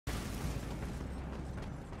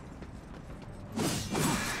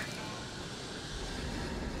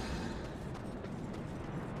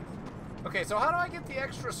Okay, so how do I get the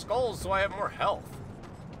extra skulls so I have more health?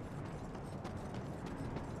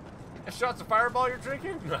 Shots of fireball you're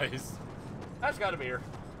drinking? Nice. I just got a beer.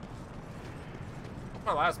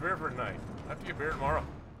 My last beer for tonight. I have to get beer tomorrow.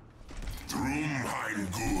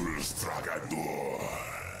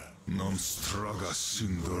 Non straga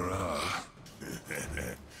sindora.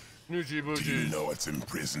 Do you know what's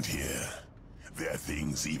imprisoned here? There are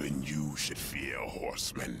things even you should fear,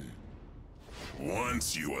 horseman.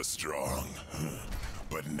 Once you were strong,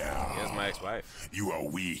 but now Here's my ex-wife. you are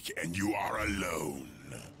weak and you are alone.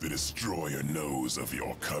 The Destroyer knows of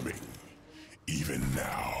your coming. Even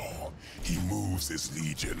now, he moves his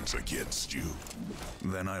legions against you.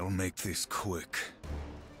 Then I'll make this quick.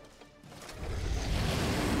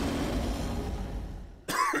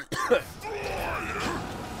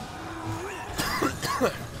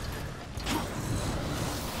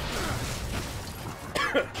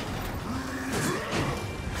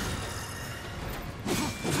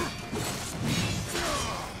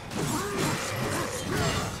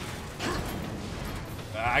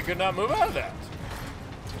 I could not move out of that.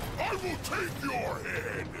 I will take your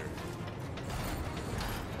head!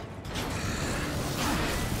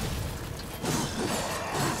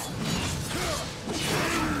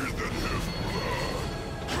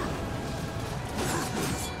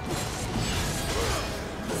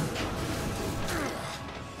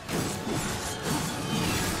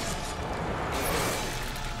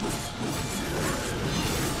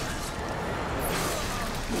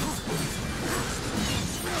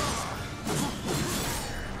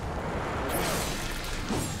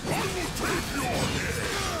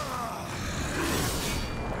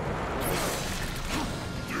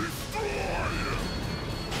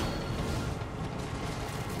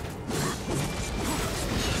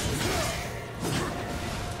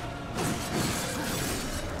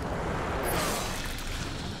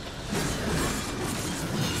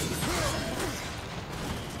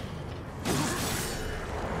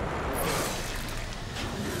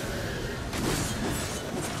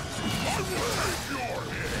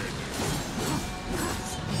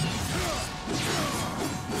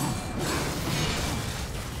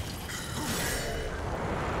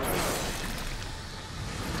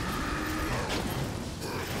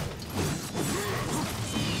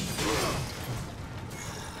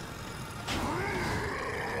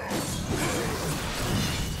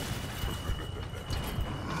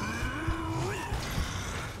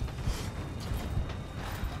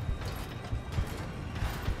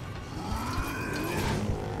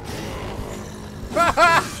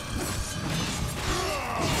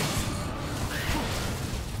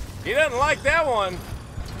 He doesn't like that one.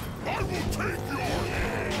 I will take your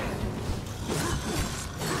head!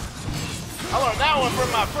 I learned that one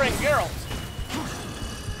from my friend Geralt.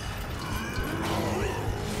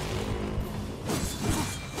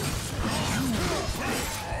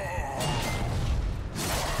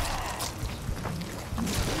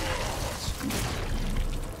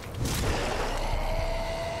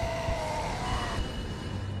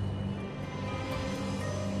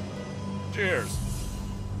 Cheers.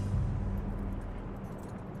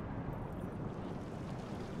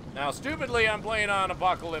 Now, stupidly, I'm playing on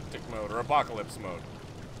apocalyptic mode, or apocalypse mode.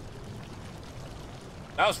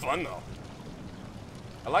 That was fun, though.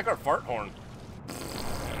 I like our fart horn.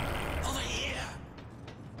 Over here!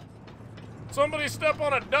 Somebody step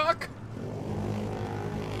on a duck?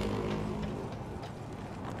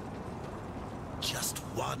 Just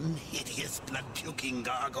one hideous blood-puking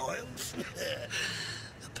gargoyle.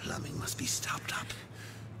 The plumbing must be stopped up.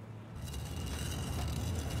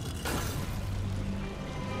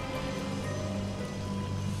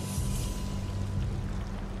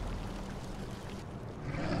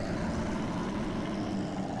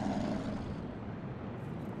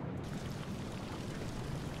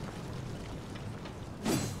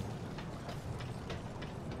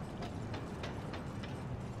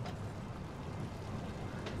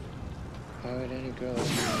 How would any girl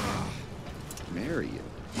marry you?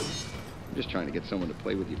 I'm just trying to get someone to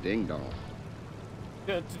play with your ding dong.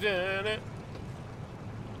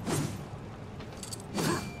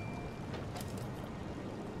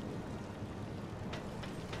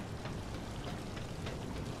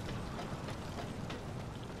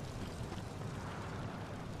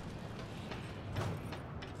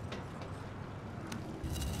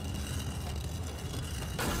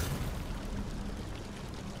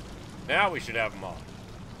 Now we should have them all.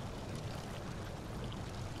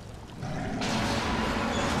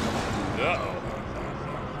 Uh-oh.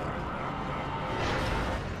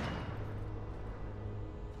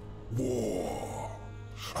 War.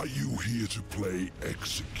 Are you here to play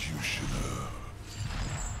executioner?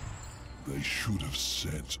 They should have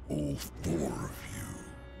sent all 4 of you.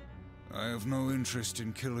 I have no interest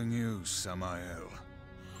in killing you, Samael.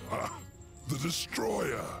 Ah, the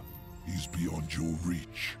Destroyer! He's beyond your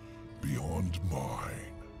reach, beyond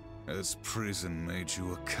mine. Has prison made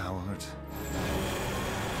you a coward?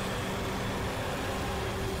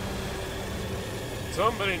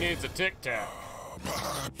 Somebody needs a tic-tac.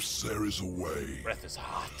 Perhaps there is a way. Breath is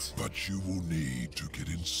hot. But you will need to get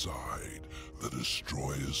inside the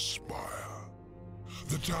Destroyer's spire.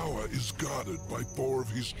 The tower is guarded by 4 of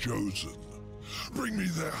his chosen. Bring me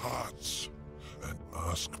their hearts, and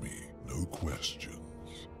ask me no questions.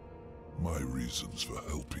 My reasons for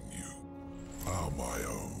helping you are my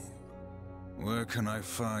own. Where can I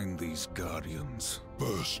find these guardians?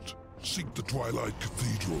 First, seek the Twilight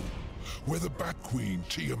Cathedral, where the Bat Queen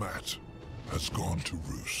Tiamat has gone to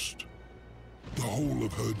roost. The whole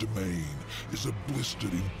of her domain is a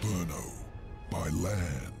blistered inferno. By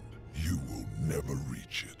land, you will never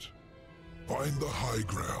reach it. Find the high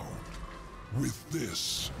ground with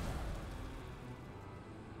this.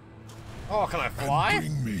 Oh, can I fly?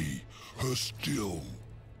 And bring me her still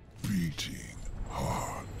beating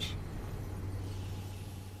heart.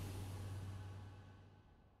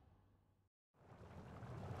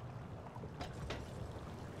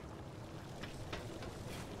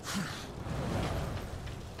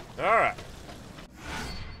 Alright.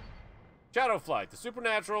 Shadow Flight. The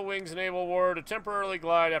supernatural wings enable Warrior to temporarily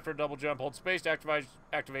glide after a double jump. Hold space to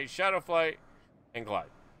activate Shadow Flight and glide.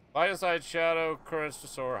 Glide inside shadow currents to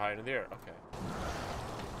soar high into the air. Okay.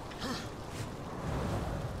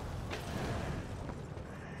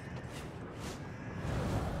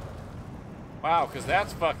 Wow, because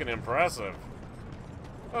that's fucking impressive.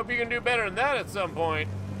 Hope you can do better than that at some point.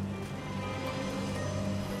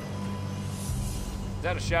 Is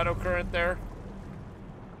that a shadow current there?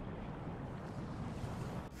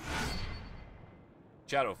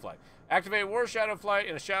 Shadow Flight. Activate War Shadow Flight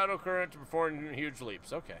and a shadow current to perform huge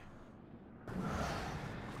leaps. Okay.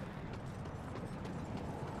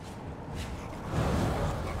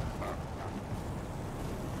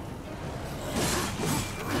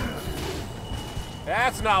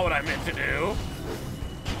 That's not what I meant to do.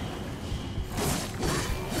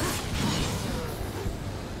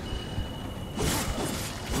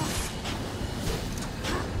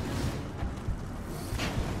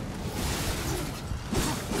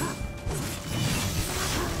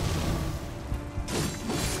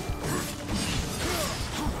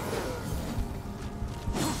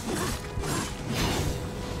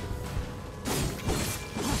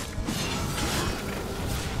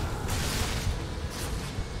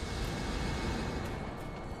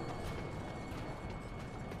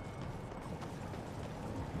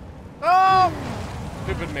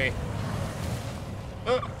 Stupid me.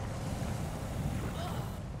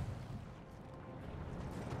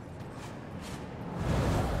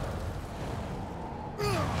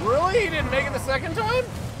 Really? He didn't make it the second time?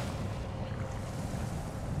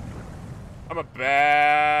 I'm a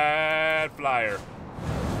bad flyer.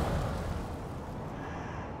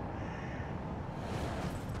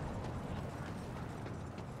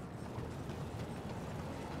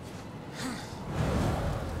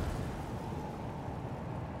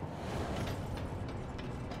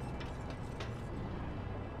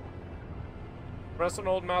 Press and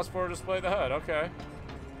hold mouse forward to display the HUD. Okay.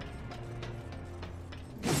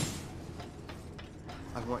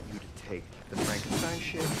 I want you to take the Frankenstein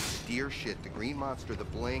shit, Deer shit, the Green Monster, the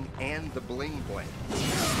Bling, and the Bling Bling. No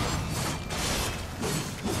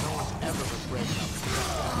one's ever regretted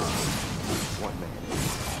One man.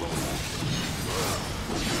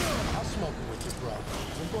 I'll smoke it with you, bro.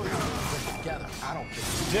 We'll go to the together. I don't care.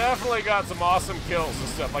 Definitely got some awesome kills and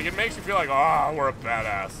stuff. Like, it makes you feel like, oh, we're a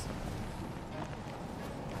badass.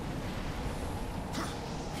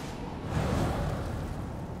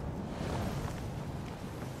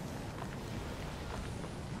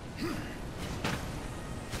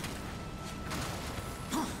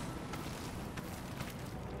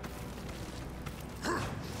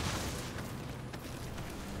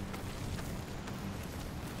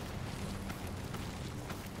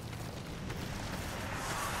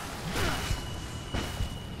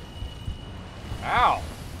 Ow!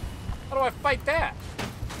 How do I fight that?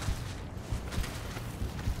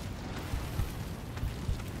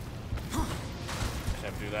 I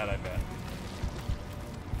have to do that, I bet.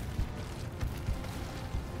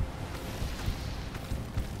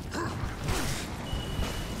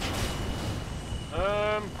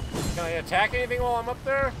 Can I attack anything while I'm up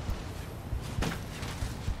there?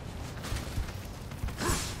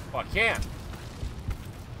 Oh, I can't.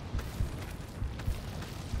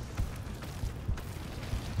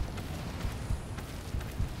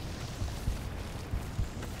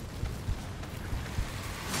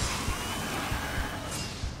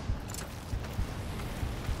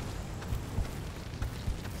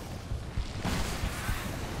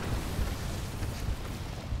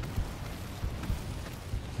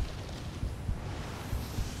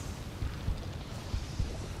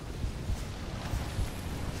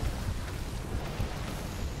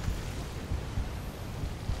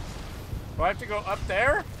 Do I have to go up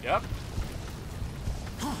there? Yep.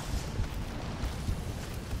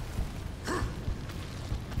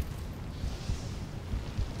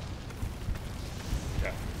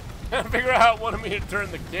 Okay. Figure out how it wanted me to turn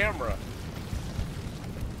the camera.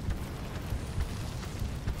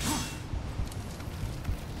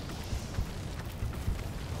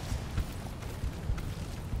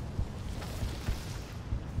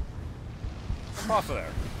 Off of there.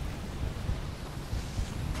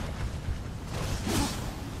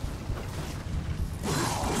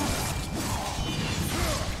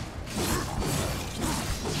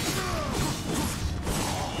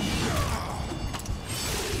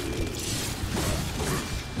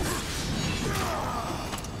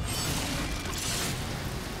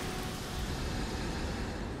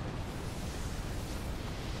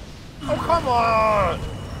 Oh, come on!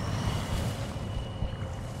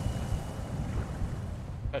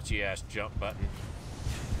 Touchy ass jump button.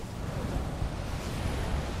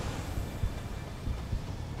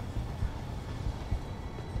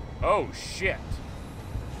 Oh shit.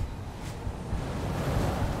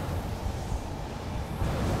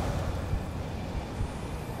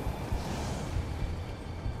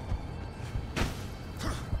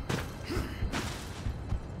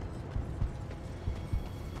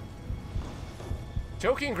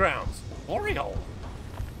 Choking grounds. Boreal.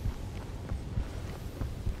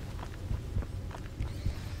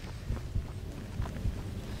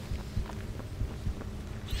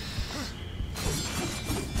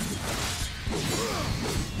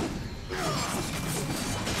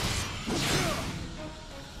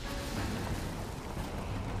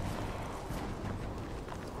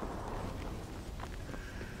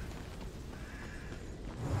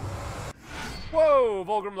 Whoa!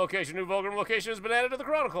 Vulgrim location. New Vulgrim location has been added to the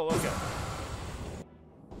Chronicle. Okay.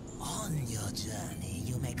 On your journey,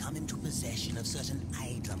 you may come into possession of certain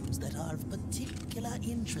items that are of particular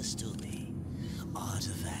interest to me.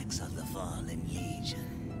 Artifacts of the Fallen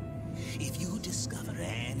Legion. If you discover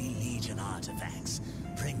any Legion artifacts,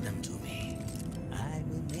 bring them to me. I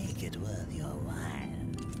will make it worth your while.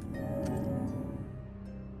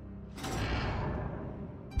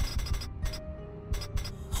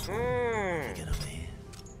 Get away.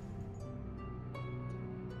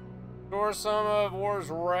 Store some of War's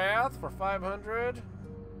Wrath for 500.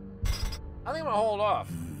 I think I'm gonna hold off.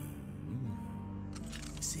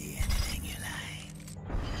 See anything you like?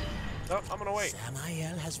 Nope, I'm gonna wait.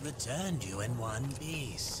 Samael has returned you in one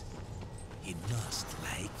piece. He must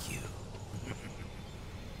like you.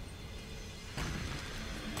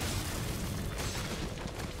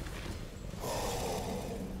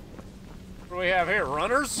 What do we have here?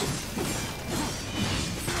 Runners?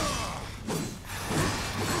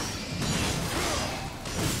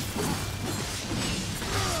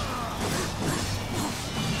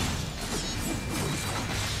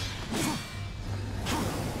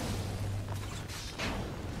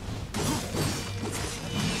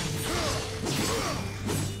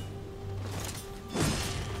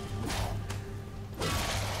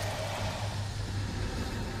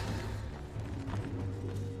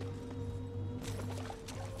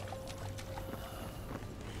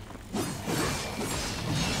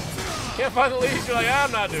 Can't find the leads, you're like,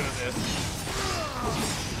 I'm not doing this.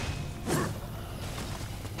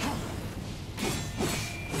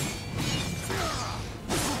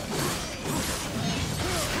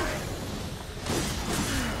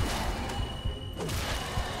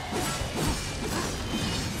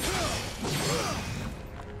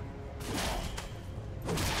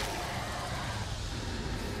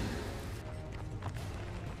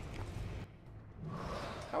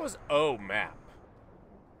 How was O map?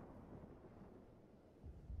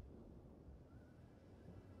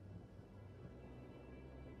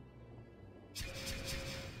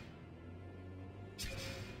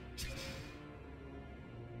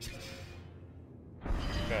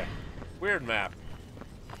 Okay. Weird map.